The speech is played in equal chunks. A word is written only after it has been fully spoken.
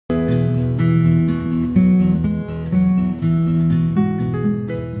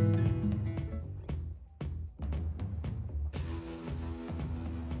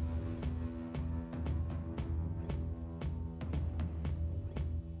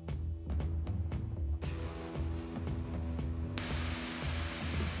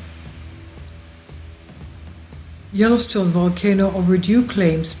Yellowstone Volcano Overdue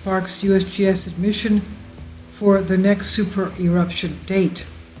claim sparks USGS admission for the next super-eruption date.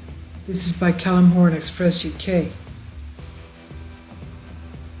 This is by Callum Horn, Express UK.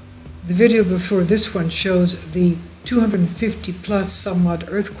 The video before this one shows the 250 plus somewhat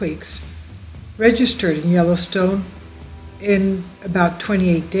earthquakes registered in Yellowstone in about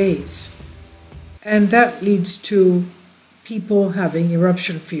 28 days. And that leads to people having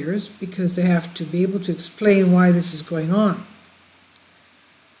eruption fears because they have to be able to explain why this is going on.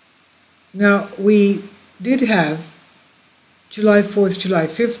 Now, we did have July 4th, July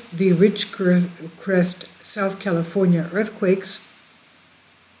 5th, the Ridge Crest, South California earthquakes,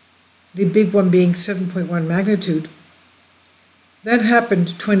 the big one being 7.1 magnitude. That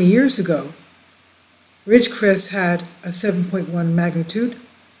happened 20 years ago. Ridgecrest had a 7.1 magnitude,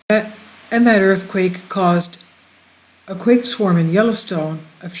 and that earthquake caused a quake swarm in Yellowstone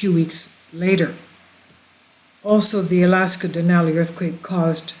a few weeks later. Also, the Alaska Denali earthquake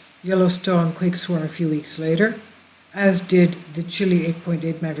caused Yellowstone quake swarm a few weeks later, as did the Chile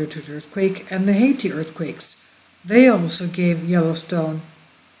 8.8 magnitude earthquake and the Haiti earthquakes. They also gave Yellowstone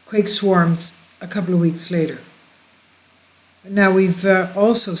quake swarms a couple of weeks later. Now, we've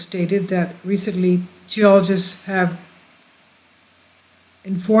also stated that recently geologists have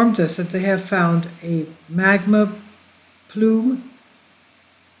informed us that they have found a magma plume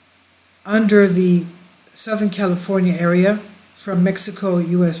under the Southern California area from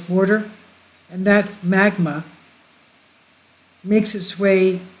Mexico-US border, and that magma makes its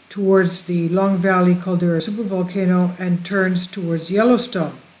way towards the Long Valley Caldera supervolcano and turns towards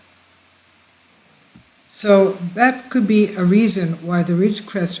Yellowstone. So that could be a reason why the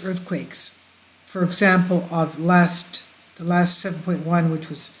Ridgecrest earthquakes, for example, of the last 7.1, which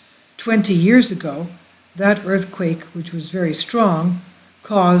was 20 years ago, that earthquake, which was very strong,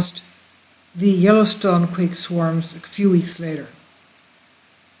 caused the Yellowstone quake swarms a few weeks later.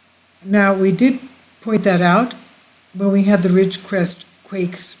 Now, we did point that out when we had the Ridgecrest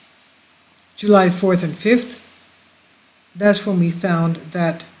quakes July 4th and 5th. That's when we found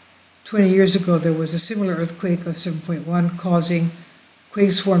that 20 years ago there was a similar earthquake of 7.1 causing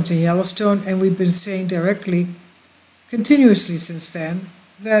quake swarms in Yellowstone, and we've been saying continuously since then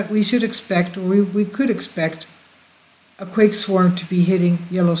that we should expect, or we could expect, a quake swarm to be hitting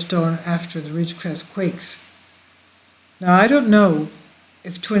Yellowstone after the Ridgecrest quakes. Now, I don't know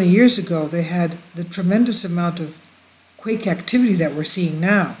if 20 years ago they had the tremendous amount of quake activity that we're seeing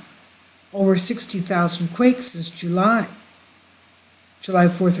now. Over 60,000 quakes since July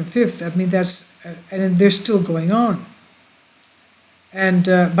 4th and 5th. I mean, and they're still going on. And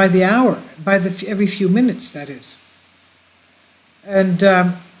by the hour, every few minutes, that is. And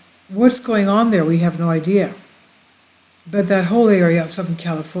what's going on there, we have no idea. But that whole area of Southern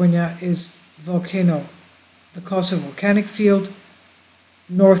California is volcano, the Costa volcanic field.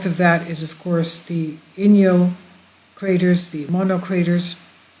 North of that is, of course, the Inyo craters, the Mono craters,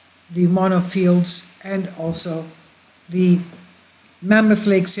 the Mono fields, and also the Mammoth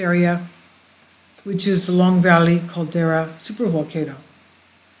Lakes area, which is the Long Valley Caldera supervolcano.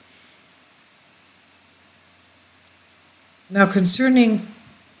 Now, concerning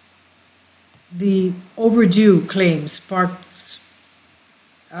the overdue claims sparking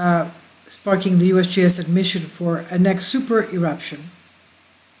the USGS admission for a next super-eruption,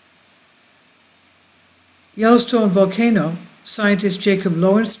 Yellowstone Volcano scientist Jacob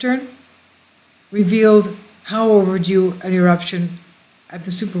Lowenstern revealed how overdue an eruption at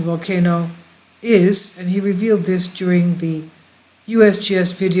the supervolcano is, and he revealed this during the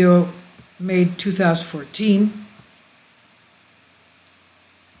USGS video made 2014.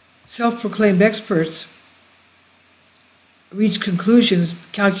 Self-proclaimed experts reached conclusions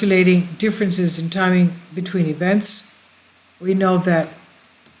calculating differences in timing between events. We know that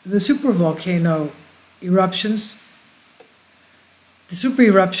the supervolcano eruptions, the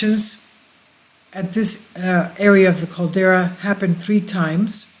super-eruptions at this area of the caldera happened 3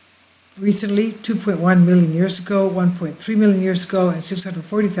 times recently, 2.1 million years ago, 1.3 million years ago, and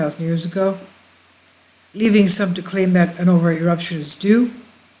 640,000 years ago, leaving some to claim that an over-eruption is due.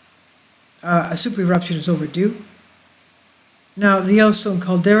 A super-eruption is overdue. Now, the Yellowstone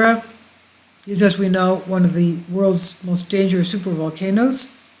caldera is, as we know, one of the world's most dangerous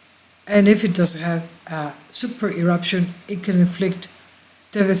supervolcanoes, and if it doesn't have a super-eruption, it can inflict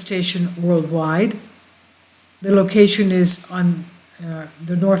devastation worldwide. The location is on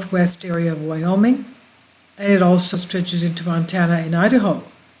the northwest area of Wyoming, and it also stretches into Montana and Idaho.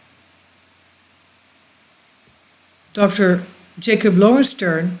 Dr. Jacob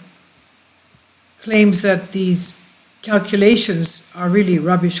Lowenstern claims that these calculations are really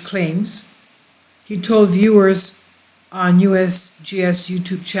rubbish claims. He told viewers on USGS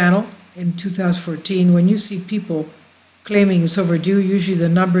YouTube channel in 2014, when you see people claiming it's overdue, usually the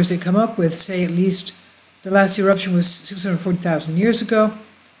numbers they come up with say at least the last eruption was 640,000 years ago,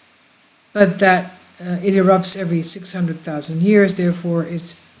 but that it erupts every 600,000 years, therefore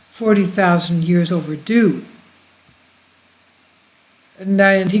it's 40,000 years overdue.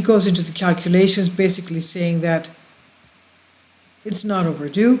 And he goes into the calculations basically saying that it's not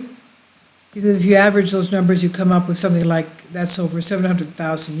overdue. He said if you average those numbers, you come up with something like that's over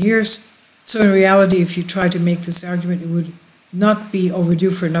 700,000 years. So in reality, if you try to make this argument, it would not be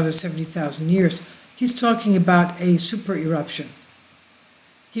overdue for another 70,000 years. He's talking about a super-eruption.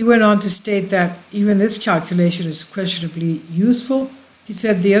 He went on to state that even this calculation is questionably useful. He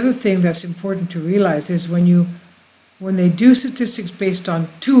said the other thing that's important to realize is when they do statistics based on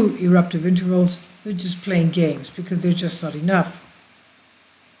 2 eruptive intervals, they're just playing games because they're just not enough.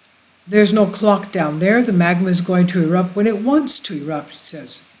 There's no clock down there. The magma is going to erupt when it wants to erupt, he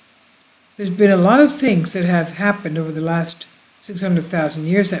says. There's been a lot of things that have happened over the last 600,000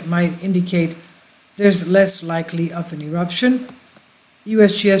 years that might indicate there's less likely of an eruption.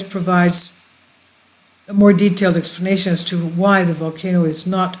 USGS provides a more detailed explanation as to why the volcano is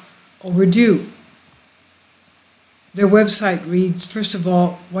not overdue. Their website reads, first of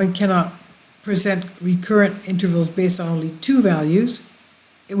all, one cannot present recurrent intervals based on only 2 values.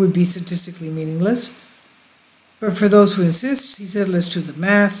 It would be statistically meaningless. But for those who insist, he said, let's do the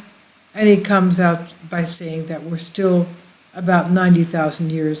math. And he comes out by saying that we're still about 90,000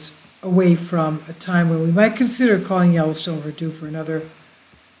 years away from a time when we might consider calling Yellowstone overdue for another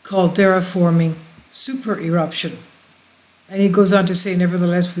caldera-forming super-eruption. And he goes on to say,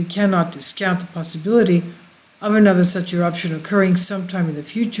 nevertheless, we cannot discount the possibility of another such eruption occurring sometime in the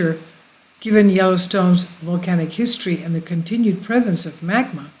future, given Yellowstone's volcanic history and the continued presence of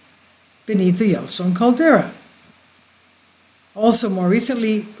magma beneath the Yellowstone caldera. Also, more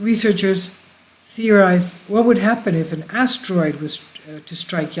recently, researchers theorized what would happen if an asteroid was to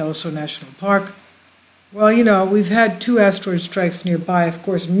strike Yellowstone National Park. Well, you know, we've had 2 asteroid strikes nearby, of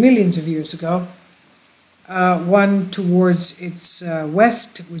course, millions of years ago. One towards its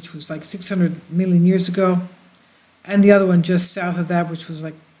west, which was like 600 million years ago, and the other one just south of that, which was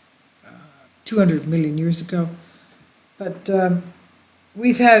like 200 million years ago. But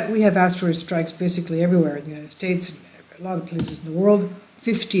we have asteroid strikes basically everywhere in the United States, and a lot of places in the world,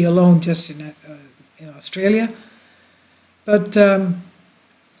 50 alone just in Australia. But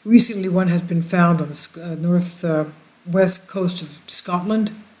recently one has been found on the northwest coast of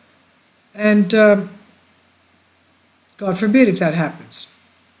Scotland, and God forbid if that happens.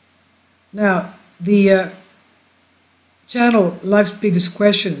 Now, the channel Life's Biggest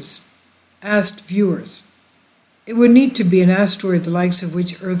Questions asked viewers, it would need to be an asteroid the likes of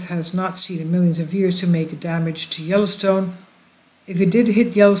which Earth has not seen in millions of years to make damage to Yellowstone. If it did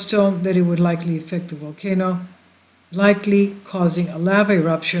hit Yellowstone, then it would likely affect the volcano, likely causing a lava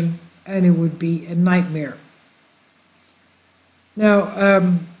eruption, and it would be a nightmare.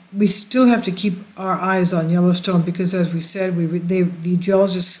 Now, we still have to keep our eyes on Yellowstone because, as we said, the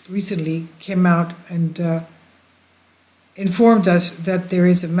geologists recently came out and informed us that there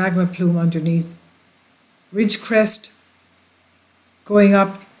is a magma plume underneath Ridge Crest going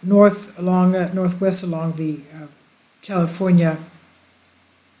up north along northwest along the California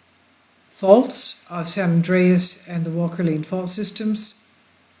faults of San Andreas and the Walker Lane fault systems,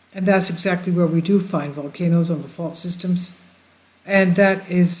 and that's exactly where we do find volcanoes, on the fault systems. And that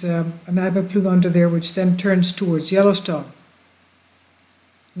is a magma plume under there, which then turns towards Yellowstone.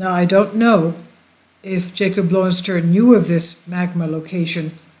 Now, I don't know if Jacob Lowenstern knew of this magma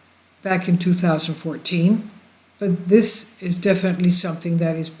location back in 2014, but this is definitely something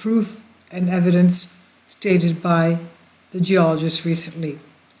that is proof and evidence stated by the geologists recently.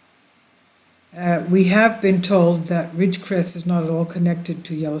 We have been told that Ridge Crest is not at all connected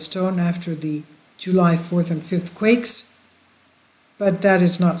to Yellowstone after the July 4th and 5th quakes, but that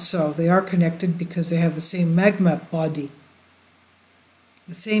is not so. They are connected because they have the same magma body,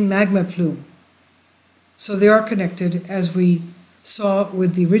 the same magma plume. So they are connected, as we saw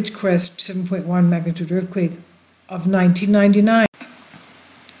with the Ridge Crest 7.1 magnitude earthquake of 1999.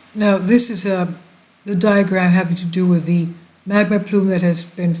 Now, this is the diagram having to do with the magma plume that has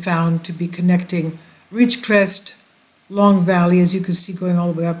been found to be connecting Ridge Crest, Long Valley, as you can see going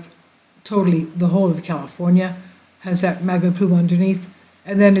all the way up, totally the whole of California has that magma plume underneath,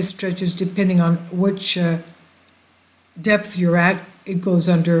 and then it stretches, depending on which depth you're at, it goes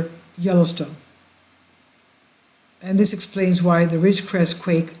under Yellowstone. And this explains why the Ridge Crest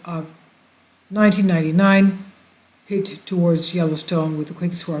quake of 1999 hit towards Yellowstone with the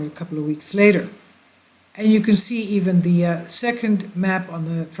quake swarm a couple of weeks later. And you can see even the second map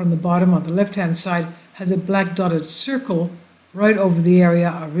from the bottom on the left-hand side has a black dotted circle right over the area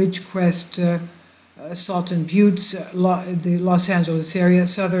of Ridge Crest, Salt and Buttes, the Los Angeles area,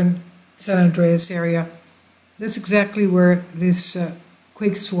 southern San Andreas area. That's exactly where this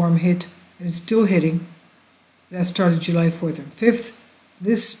quake swarm hit, and it's still hitting. That started July 4th and 5th.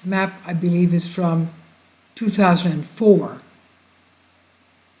 This map, I believe, is from 2004.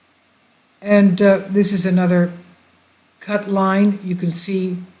 And this is another cut line. You can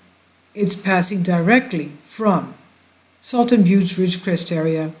see it's passing directly from Salt and Buttes, Ridgecrest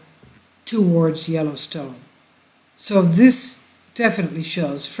area towards Yellowstone. So this definitely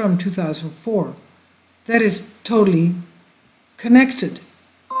shows from 2004 that is totally connected.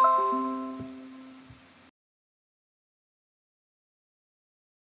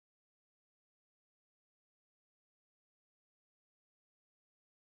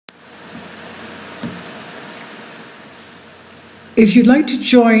 If you'd like to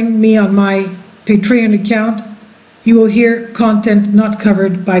join me on my Patreon account, you will hear content not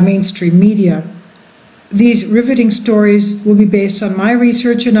covered by mainstream media. These riveting stories will be based on my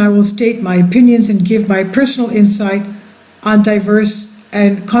research, and I will state my opinions and give my personal insight on diverse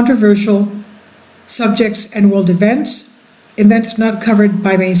and controversial subjects and world events not covered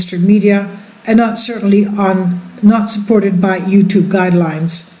by mainstream media, and not supported by YouTube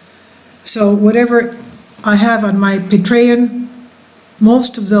guidelines. So whatever I have on my Patreon,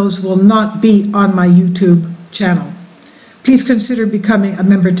 most of those will not be on my YouTube channel. Please consider becoming a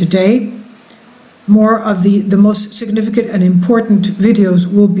member today. More of the most significant and important videos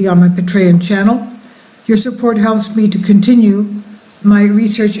will be on my Patreon channel. Your support helps me to continue my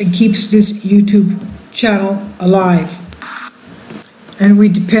research and keeps this YouTube channel alive. And we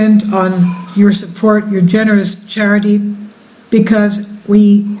depend on your support, your generous charity, because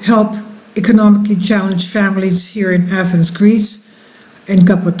we help economically challenged families here in Athens, Greece, in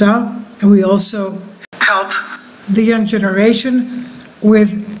Kapota, and we also help the young generation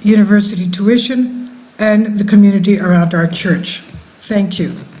with university tuition and the community around our church. Thank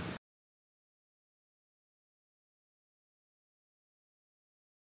you.